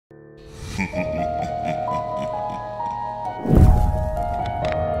Have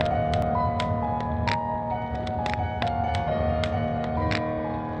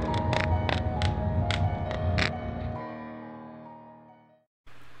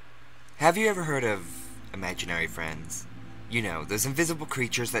you ever heard of imaginary friends? You know, those invisible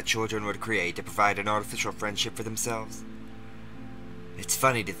creatures that children would create to provide an artificial friendship for themselves? It's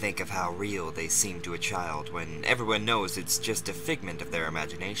funny to think of how real they seem to a child when everyone knows it's just a figment of their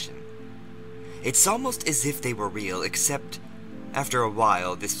imagination. It's almost as if they were real, except after a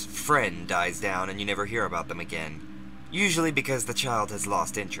while this friend dies down and you never hear about them again. Usually because the child has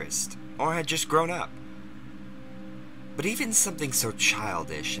lost interest, or had just grown up. But even something so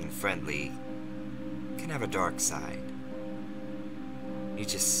childish and friendly can have a dark side. You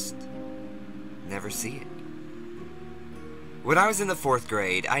just never see it. When I was in the 4th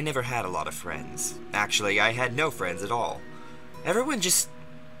grade, I never had a lot of friends. Actually, I had no friends at all. Everyone just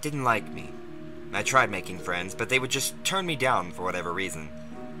didn't like me. I tried making friends, but they would just turn me down for whatever reason.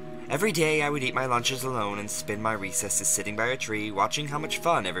 Every day I would eat my lunches alone and spend my recesses sitting by a tree watching how much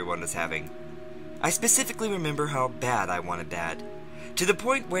fun everyone was having. I specifically remember how bad I wanted Dad, to the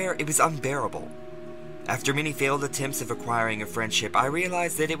point where it was unbearable. After many failed attempts of acquiring a friendship, I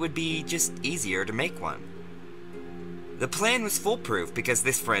realized that it would be just easier to make one. The plan was foolproof because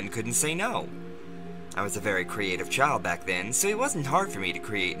this friend couldn't say no. I was a very creative child back then, so it wasn't hard for me to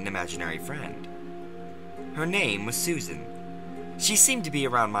create an imaginary friend. Her name was Susan. She seemed to be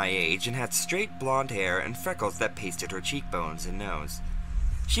around my age and had straight blonde hair and freckles that pasted her cheekbones and nose.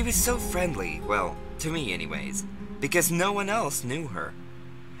 She was so friendly, well, to me anyways, because no one else knew her.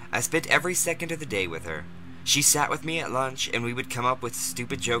 I spent every second of the day with her. She sat with me at lunch, and we would come up with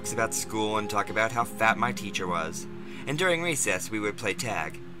stupid jokes about school and talk about how fat my teacher was. And during recess, we would play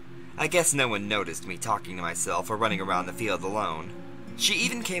tag. I guess no one noticed me talking to myself or running around the field alone. She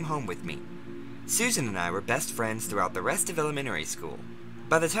even came home with me. Susan and I were best friends throughout the rest of elementary school.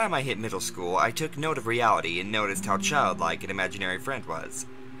 By the time I hit middle school, I took note of reality and noticed how childlike an imaginary friend was.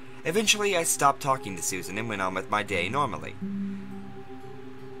 Eventually, I stopped talking to Susan and went on with my day normally.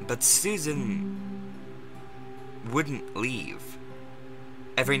 But Susan wouldn't leave.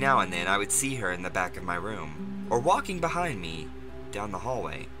 Every now and then, I would see her in the back of my room, or walking behind me down the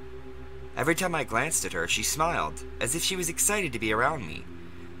hallway. Every time I glanced at her, she smiled, as if she was excited to be around me.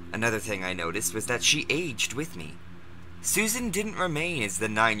 Another thing I noticed was that she aged with me. Susan didn't remain as the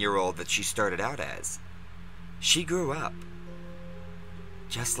 9-year-old that she started out as. She grew up.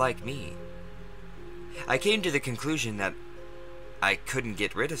 Just like me. I came to the conclusion that I couldn't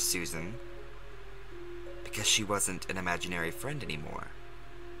get rid of Susan because she wasn't an imaginary friend anymore.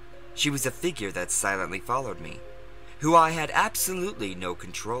 She was a figure that silently followed me, who I had absolutely no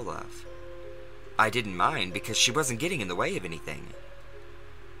control of. I didn't mind because she wasn't getting in the way of anything.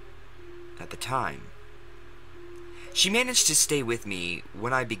 At the time. She managed to stay with me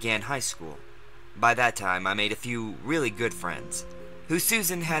when I began high school. By that time, I made a few really good friends, who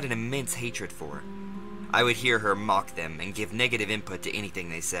Susan had an immense hatred for. I would hear her mock them and give negative input to anything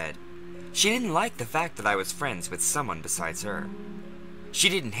they said. She didn't like the fact that I was friends with someone besides her. She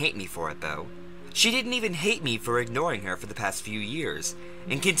didn't hate me for it, though. She didn't even hate me for ignoring her for the past few years,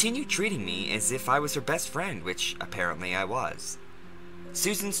 and continued treating me as if I was her best friend, which apparently I was.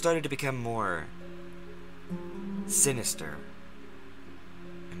 Susan started to become more sinister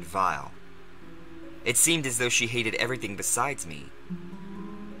and vile. It seemed as though she hated everything besides me,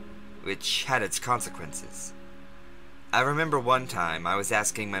 which had its consequences. I remember one time I was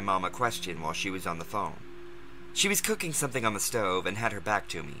asking my mom a question while she was on the phone. She was cooking something on the stove and had her back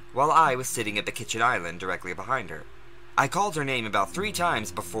to me, while I was sitting at the kitchen island directly behind her. I called her name about 3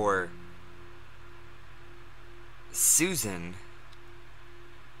 times before Susan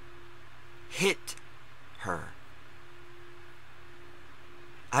hit her.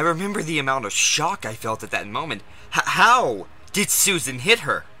 I remember the amount of shock I felt at that moment. How did Susan hit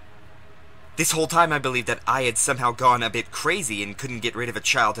her? This whole time I believed that I had somehow gone a bit crazy and couldn't get rid of a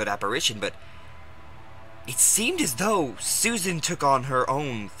childhood apparition, but it seemed as though Susan took on her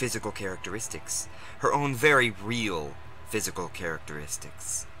own physical characteristics, her own very real physical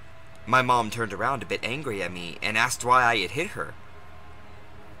characteristics. My mom turned around a bit angry at me and asked why I had hit her.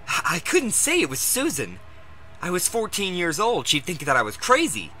 I couldn't say it was Susan. I was 14 years old. She'd think that I was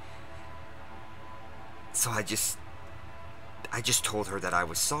crazy. So I just told her that I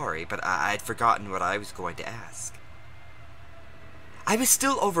was sorry, but I'd forgotten what I was going to ask. I was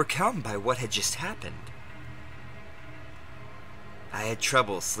still overcome by what had just happened. I had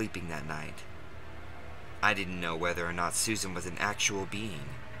trouble sleeping that night. I didn't know whether or not Susan was an actual being,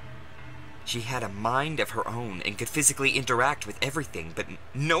 She had a mind of her own and could physically interact with everything, but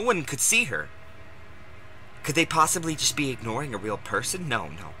no one could see her. Could they possibly just be ignoring a real person? No.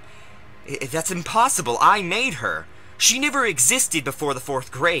 That's impossible. I made her. She never existed before the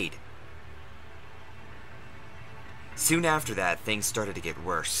 4th grade. Soon after that, things started to get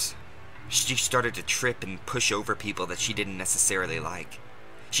worse. She started to trip and push over people that she didn't necessarily like.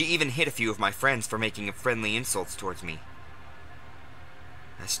 She even hit a few of my friends for making friendly insults towards me.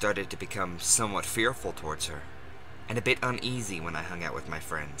 I started to become somewhat fearful towards her, and a bit uneasy when I hung out with my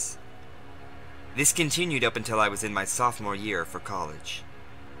friends. This continued up until I was in my sophomore year for college.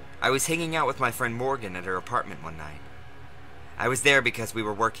 I was hanging out with my friend Morgan at her apartment one night. I was there because we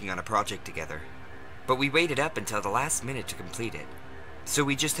were working on a project together, but we waited up until the last minute to complete it, so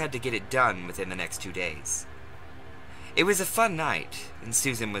we just had to get it done within the next 2 days. It was a fun night, and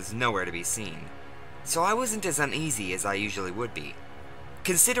Susan was nowhere to be seen, so I wasn't as uneasy as I usually would be,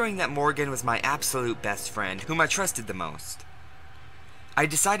 considering that Morgan was my absolute best friend, whom I trusted the most. I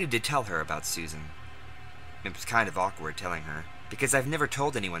decided to tell her about Susan. It was kind of awkward telling her, because I've never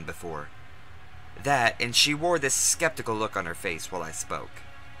told anyone before. That, and she wore this skeptical look on her face while I spoke.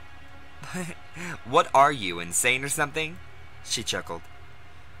 "What are you, insane or something?" she chuckled.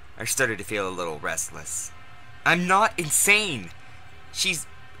 I started to feel a little restless. "I'm not insane. She's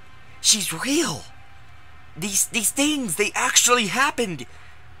real. These things, they actually happened.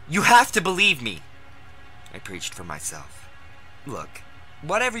 You have to believe me." I preached for myself. "Look,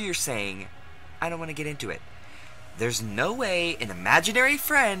 whatever you're saying, I don't want to get into it. There's no way an imaginary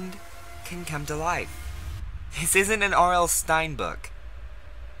friend can come to life. This isn't an R.L. Stine book.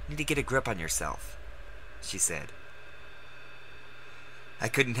 You need to get a grip on yourself," she said. I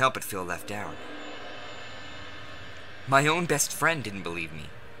couldn't help but feel left out. My own best friend didn't believe me,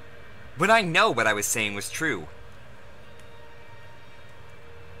 when I know what I was saying was true.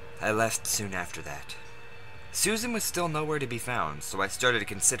 I left soon after that. Susan was still nowhere to be found, so I started to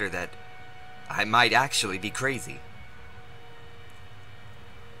consider that I might actually be crazy.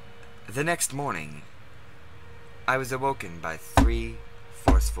 The next morning, I was awoken by 3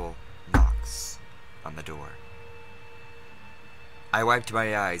 forceful knocks on the door. I wiped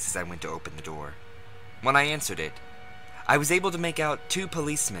my eyes as I went to open the door. When I answered it, I was able to make out 2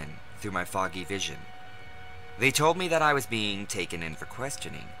 policemen through my foggy vision. They told me that I was being taken in for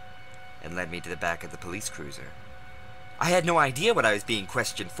questioning, and led me to the back of the police cruiser. I had no idea what I was being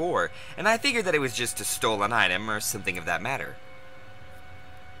questioned for, and I figured that it was just a stolen item or something of that matter.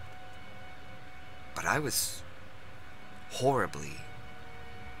 But I was horribly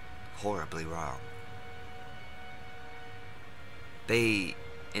wrong. They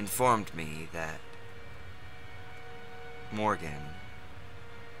informed me that Morgan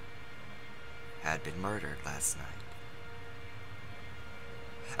had been murdered last night.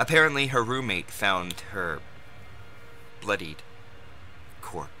 Apparently, her roommate found her bloodied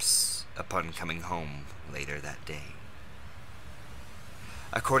corpse upon coming home later that day.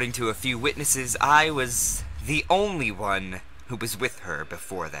 According to a few witnesses, I was the only one who was with her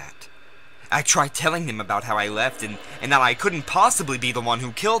before that. I tried telling them about how I left and that I couldn't possibly be the one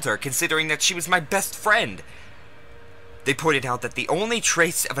who killed her, considering that she was my best friend. They pointed out that the only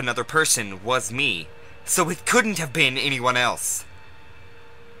trace of another person was me, so it couldn't have been anyone else.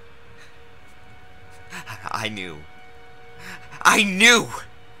 I knew.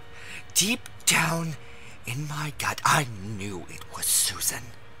 Deep down in my gut, I knew it was Susan.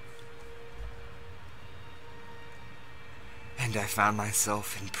 And I found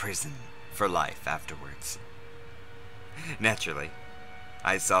myself in prison for life afterwards. Naturally,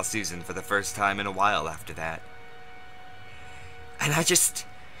 I saw Susan for the first time in a while after that. And I just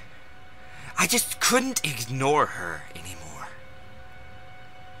couldn't ignore her anymore.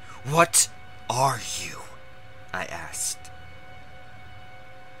 "What are you?" I asked.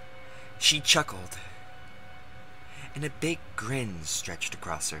 She chuckled, and a big grin stretched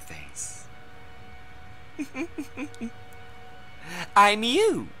across her face. "I'm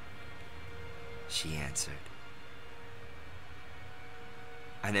you," she answered.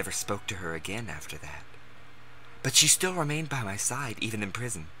 I never spoke to her again after that, but she still remained by my side even in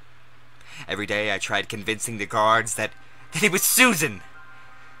prison. Every day I tried convincing the guards that it was Susan,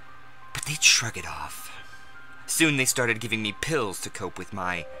 but they'd shrug it off. Soon they started giving me pills to cope with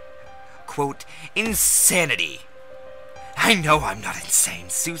my, quote, insanity. I know I'm not insane.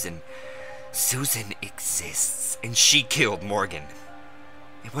 Susan exists, and she killed Morgan.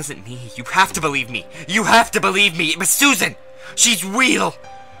 It wasn't me. You have to believe me. You have to believe me. It was Susan. She's real.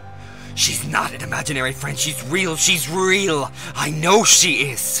 She's not an imaginary friend. She's real. She's real. I know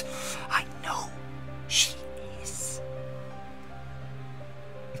she is.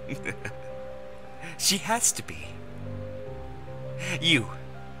 She has to be. You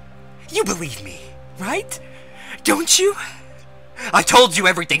believe me, right? Don't you? I told you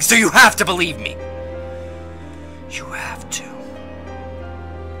everything, so you have to believe me. You have to.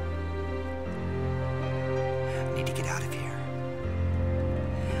 I need to get out of here.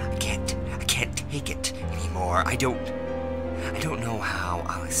 I can't take it anymore. I don't know how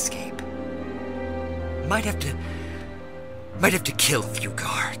I'll escape. Might have to kill a few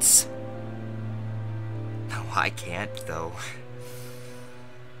guards. No, I can't, though.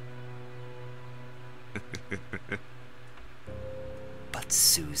 But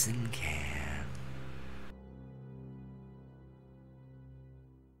Susan can.